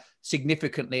you're going to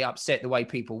significantly upset the way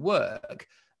people work,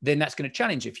 then that's going to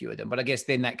challenge a few of them. But I guess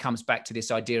then that comes back to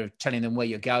this idea of telling them where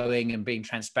you're going and being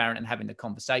transparent and having the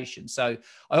conversation. So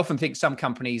I often think some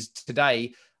companies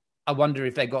today, I wonder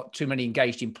if they've got too many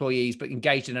engaged employees, but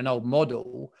engaged in an old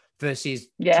model versus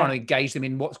trying to engage them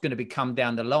in what's going to become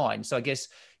down the line. So I guess,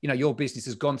 your business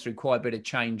has gone through quite a bit of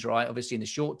change, right? Obviously in the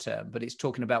short term, but it's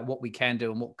talking about what we can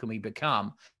do and what can we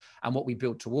become and what we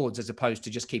build towards, as opposed to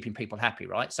just keeping people happy,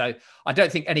 right? So I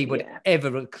don't think anybody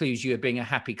ever accuse you of being a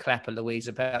happy clapper, Louise,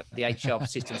 about the HR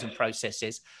systems and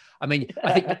processes. I mean,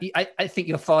 I think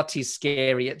you're far too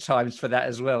scary at times for that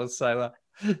as well. So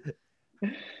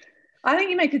I think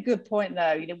you make a good point,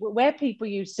 though. Where people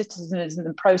use systems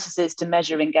and processes to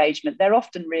measure engagement, they're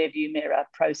often rear view mirror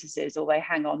processes, or they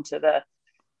hang on to the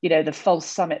false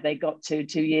summit they got to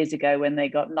 2 years ago when they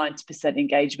got 90%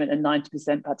 engagement and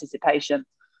 90% participation.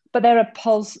 But there are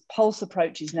pulse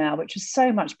approaches now, which is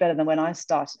so much better than when I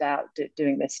started out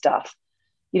doing this stuff.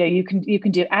 You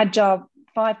can do agile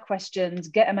 5 questions,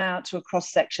 get them out to a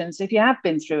cross section. So if you have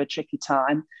been through a tricky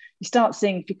time, you start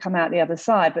seeing if you come out the other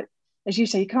side. But as you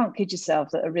say, you can't kid yourself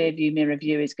that a rear view mirror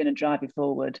view is going to drive you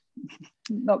forward.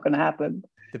 Not going to happen.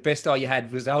 The best you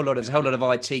had was a whole lot of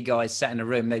IT guys sat in a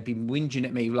room. They'd been whinging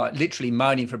at me, like literally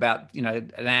moaning for about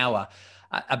an hour.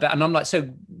 And I'm like, so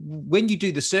when you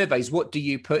do the surveys, what do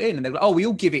you put in? And they're like, oh, we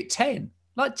all give it 10.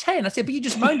 Like 10. I said, but you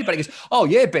just moaned about it. He goes, oh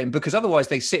yeah, Ben, because otherwise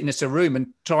they sit in us a room and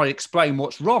try to explain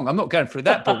what's wrong. I'm not going through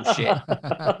that bullshit.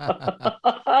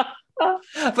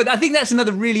 But I think that's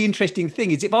another really interesting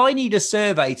thing is if I need a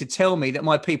survey to tell me that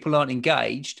my people aren't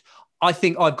engaged, I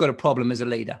think I've got a problem as a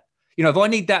leader. If I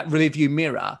need that review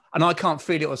mirror and I can't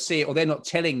feel it or see it, or they're not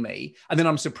telling me, and then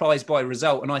I'm surprised by a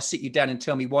result and I sit you down and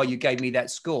tell me why you gave me that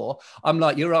score, I'm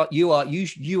like, you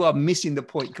are missing the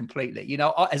point completely.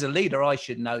 As a leader, I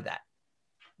should know that.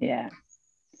 Yeah.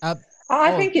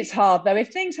 I think it's hard, though.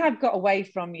 If things have got away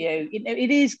from you,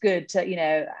 it is good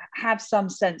to, have some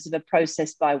sense of a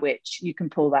process by which you can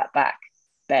pull that back,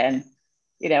 Ben.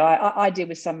 I deal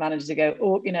with some managers who go,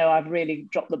 oh, I've really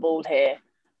dropped the ball here.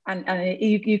 And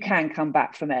you can come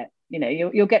back from it.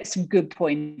 You'll get some good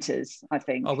pointers, I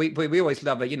think. Oh, we always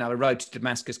love a road to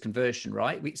Damascus conversion,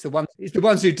 right? It's the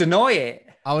ones who deny it.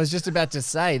 I was just about to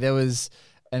say there was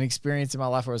an experience in my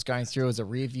life where I was going through as a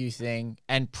review thing,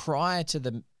 and prior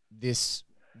to this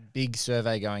big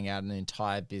survey going out, an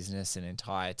entire business, an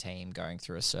entire team going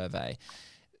through a survey,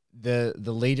 the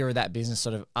leader of that business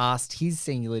sort of asked his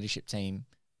senior leadership team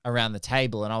around the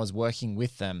table, and I was working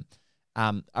with them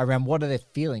around what are they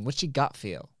feeling? What's your gut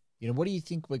feel? What do you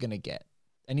think we're going to get?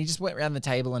 And he just went around the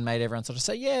table and made everyone sort of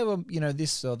say, yeah, well,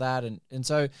 this or that. And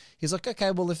so he's like,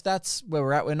 okay, well, if that's where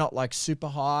we're at, we're not like super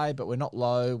high, but we're not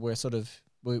low. We're sort of,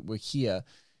 we're here.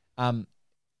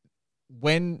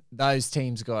 When those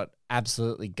teams got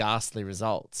absolutely ghastly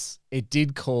results, it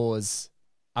did cause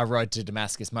a road to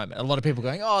Damascus moment. A lot of people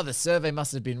going, oh, the survey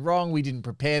must have been wrong. We didn't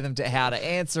prepare them to how to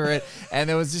answer it. And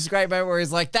there was this great moment where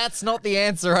he's like, that's not the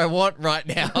answer I want right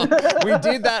now. We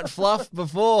did that fluff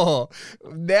before.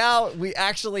 Now we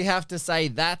actually have to say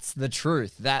that's the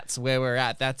truth. That's where we're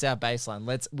at. That's our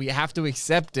baseline. We have to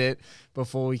accept it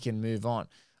before we can move on.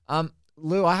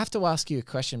 Lou, I have to ask you a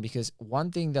question, because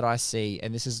one thing that I see,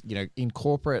 and this is, in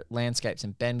corporate landscapes,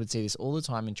 and Ben would see this all the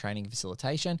time in training and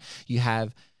facilitation, you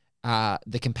have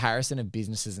the comparison of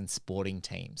businesses and sporting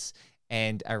teams,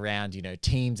 and around,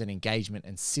 teams and engagement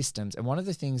and systems. And one of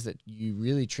the things that you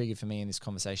really triggered for me in this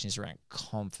conversation is around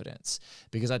confidence,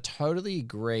 because I totally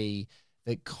agree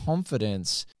that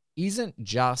confidence isn't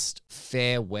just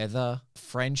fair weather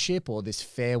friendship or this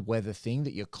fair weather thing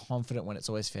that you're confident when it's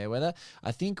always fair weather.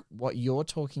 I think what you're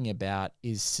talking about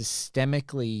is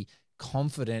systemically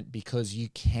confident because you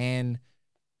can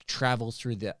travel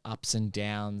through the ups and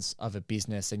downs of a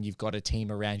business and you've got a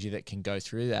team around you that can go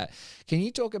through that. Can you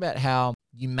talk about how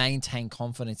you maintain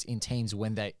confidence in teams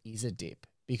when there is a dip?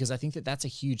 Because I think that that's a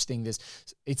huge thing.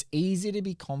 It's easy to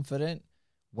be confident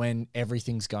when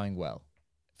everything's going well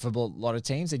for a lot of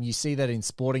teams. And you see that in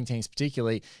sporting teams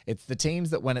particularly. It's the teams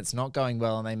that when it's not going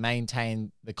well and they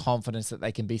maintain the confidence that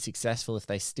they can be successful if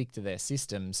they stick to their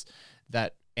systems,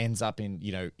 that ends up in,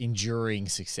 enduring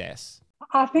success.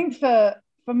 I think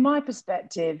from my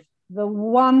perspective, the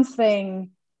one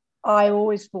thing I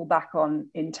always fall back on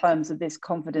in terms of this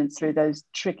confidence through those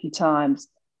tricky times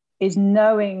is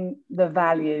knowing the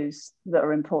values that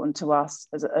are important to us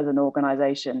as an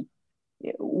organization.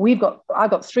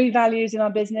 I've got 3 values in our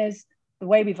business. The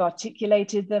way we've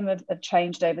articulated them have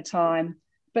changed over time,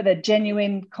 but they're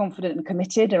genuine, confident, and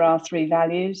committed are our 3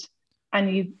 values.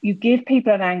 And you give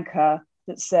people an anchor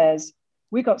that says,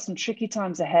 we've got some tricky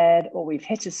times ahead, or we've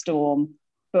hit a storm,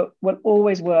 but we'll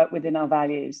always work within our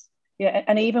values. Yeah,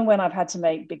 and even when I've had to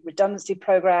make big redundancy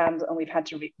programs and we've had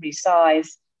to resize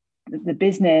the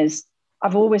business,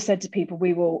 I've always said to people,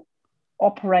 we will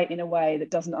operate in a way that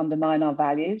doesn't undermine our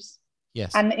values.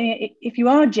 Yes. And if you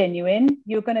are genuine,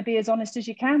 you're going to be as honest as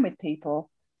you can with people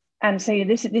and say,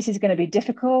 this is going to be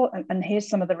difficult, and here's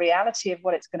some of the reality of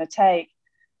what it's going to take.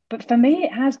 But for me,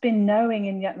 it has been knowing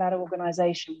in that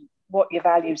organization what your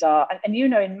values are. And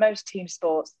in most team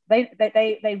sports,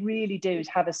 they really do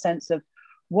have a sense of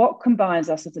what combines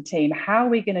us as a team. How are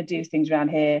we going to do things around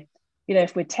here?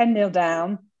 If we're 10-0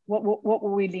 down, what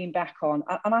will we lean back on?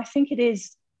 And I think it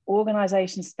is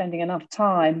organizations spending enough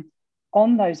time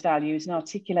on those values and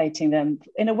articulating them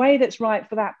in a way that's right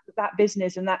for that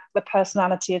business and the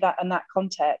personality of that and that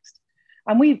context.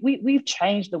 And we've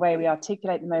changed the way we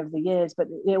articulate them over the years, but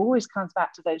it always comes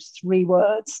back to those 3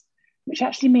 words, which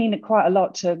actually mean quite a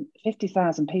lot to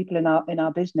 50,000 people in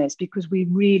our business, because we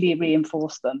really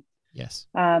reinforce them. Yes.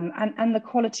 And the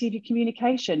quality of your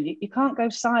communication. You can't go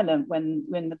silent when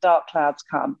the dark clouds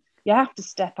come. You have to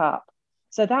step up.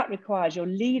 So that requires your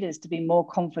leaders to be more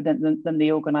confident than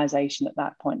the organization at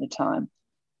that point in time.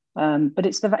 But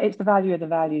it's the value of the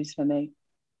values for me.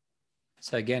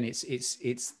 So again, it's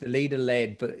the leader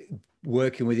led, but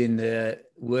working within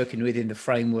the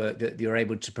framework that you're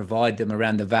able to provide them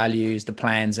around the values, the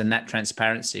plans, and that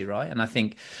transparency, right? And I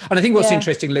think what's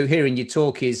interesting, Lou, hearing you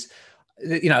talk is,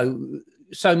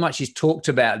 so much is talked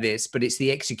about this, but it's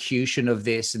the execution of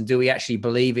this, and do we actually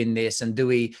believe in this, and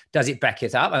does it back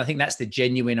it up? And I think that's the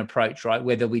genuine approach, right?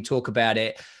 Whether we talk about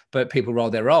it, but people roll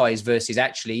their eyes, versus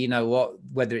actually,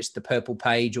 whether it's the purple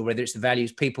page or whether it's the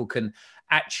values, people can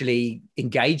actually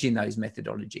engage in those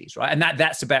methodologies, right? And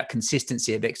that's about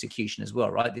consistency of execution as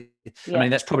well, right? Yeah. I mean,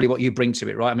 that's probably what you bring to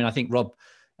it, right? I mean, I think Rob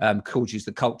called you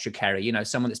the culture carrier,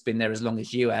 someone that's been there as long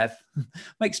as you have.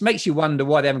 makes you wonder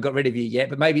why they haven't got rid of you yet.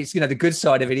 But maybe it's, the good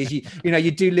side of it is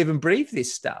you do live and breathe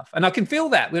this stuff. And I can feel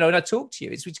that, when I talk to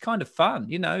you, it's kind of fun,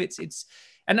 it's,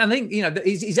 and I think,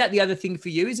 is that the other thing for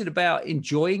you? Is it about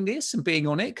enjoying this and being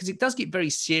on it? Because it does get very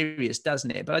serious,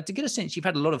 doesn't it? But I get a sense you've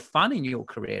had a lot of fun in your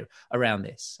career around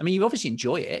this. I mean, you obviously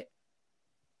enjoy it.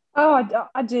 Oh,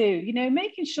 I do.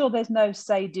 Making sure there's no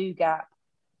say-do gap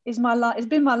it's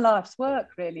been my life's work,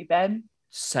 really, Ben.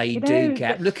 Say-do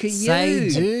gap. Look at you.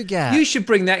 Say-do gap. You should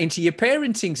bring that into your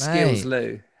parenting skills,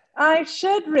 Lou. I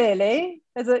should really.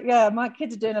 My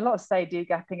kids are doing a lot of say-do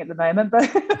gapping at the moment, but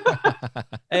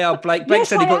hey,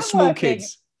 Blake's only got small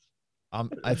kids.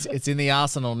 It's in the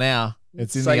arsenal now.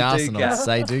 It's in the arsenal.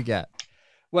 Say-do gap.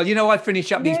 Well, I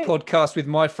finish up these podcasts with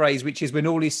my phrase, which is, when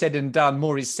all is said and done,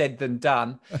 more is said than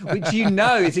done, which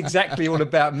is exactly all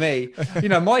about me.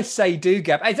 My say-do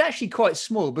gap is actually quite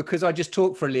small, because I just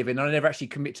talk for a living and I never actually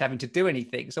commit to having to do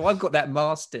anything. So I've got that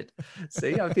mastered.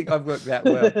 See, I think I've worked that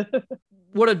well.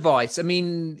 What advice? I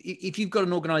mean, if you've got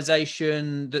an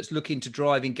organization that's looking to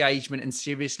drive engagement and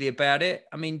seriously about it,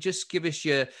 I mean, just give us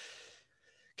your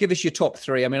top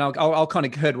 3. I mean, I'll kind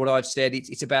of heard what I've said.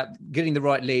 It's about getting the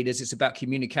right leaders. It's about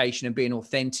communication and being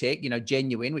authentic,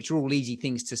 genuine, which are all easy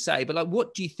things to say. But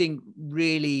what do you think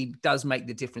really does make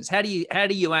the difference? How do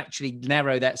you actually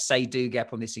narrow that say-do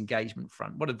gap on this engagement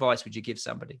front? What advice would you give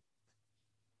somebody?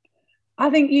 I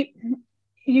think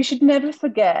you should never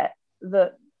forget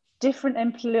that different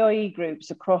employee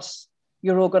groups across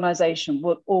your organization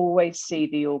will always see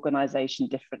the organization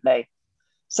differently.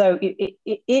 So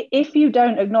if you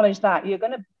don't acknowledge that, you're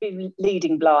going to be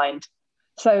leading blind.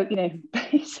 So,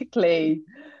 basically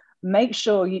make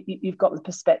sure you've got the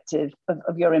perspective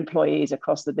of your employees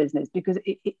across the business, because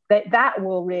that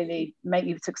will really make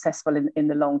you successful in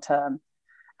the long term.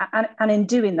 And in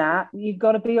doing that, you've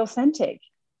got to be authentic.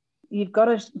 You've got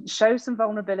to show some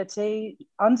vulnerability,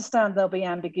 understand there'll be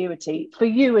ambiguity for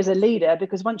you as a leader,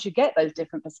 because once you get those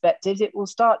different perspectives, it will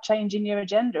start changing your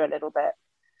agenda a little bit.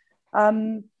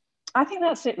 I think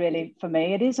that's it really for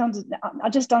me. It is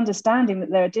just understanding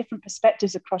that there are different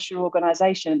perspectives across your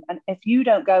organization. And if you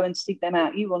don't go and seek them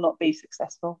out, you will not be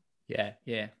successful. Yeah.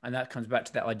 And that comes back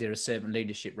to that idea of servant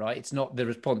leadership, right? It's not the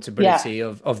responsibility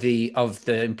of the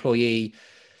employee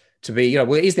to be,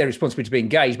 it is their responsibility to be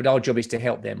engaged, but our job is to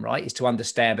help them, right? Is to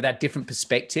understand, but that different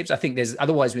perspectives. I think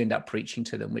otherwise we end up preaching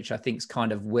to them, which I think is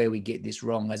kind of where we get this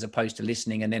wrong, as opposed to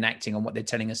listening and then acting on what they're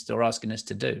telling us or asking us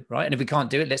to do, right? And if we can't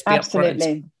do it, let's be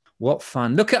upfront. What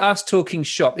fun. Look at us talking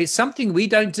shop. It's something we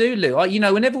don't do, Lou.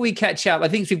 Whenever we catch up, I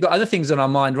think we've got other things on our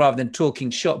mind rather than talking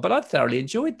shop, but I thoroughly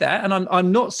enjoyed that. And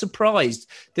I'm not surprised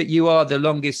that you are the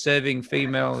longest serving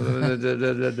female. And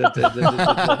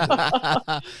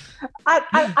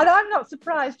I'm not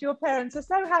surprised your parents are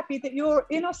so happy that you're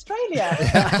in Australia.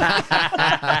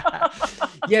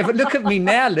 Yeah, but look at me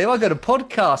now, Lou. I've got a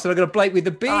podcast and I've got a Blake with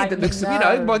a beard that looks,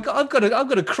 my God, I've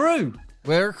got a crew.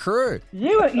 We're a crew.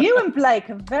 You and Blake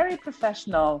are very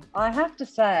professional, I have to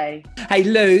say. Hey,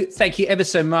 Lou, thank you ever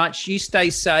so much. You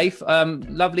stay safe.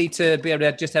 Lovely to be able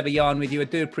to just have a yarn with you. I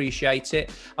do appreciate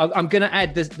it. I'm going to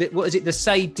add the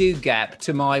say-do gap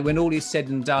to my when all is said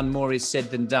and done, more is said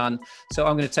than done. So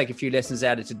I'm going to take a few lessons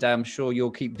out of today. I'm sure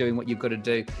you'll keep doing what you've got to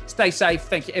do. Stay safe.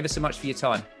 Thank you ever so much for your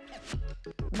time.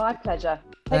 My pleasure.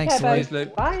 Thanks, Take care, Lou.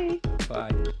 Bye. Bye.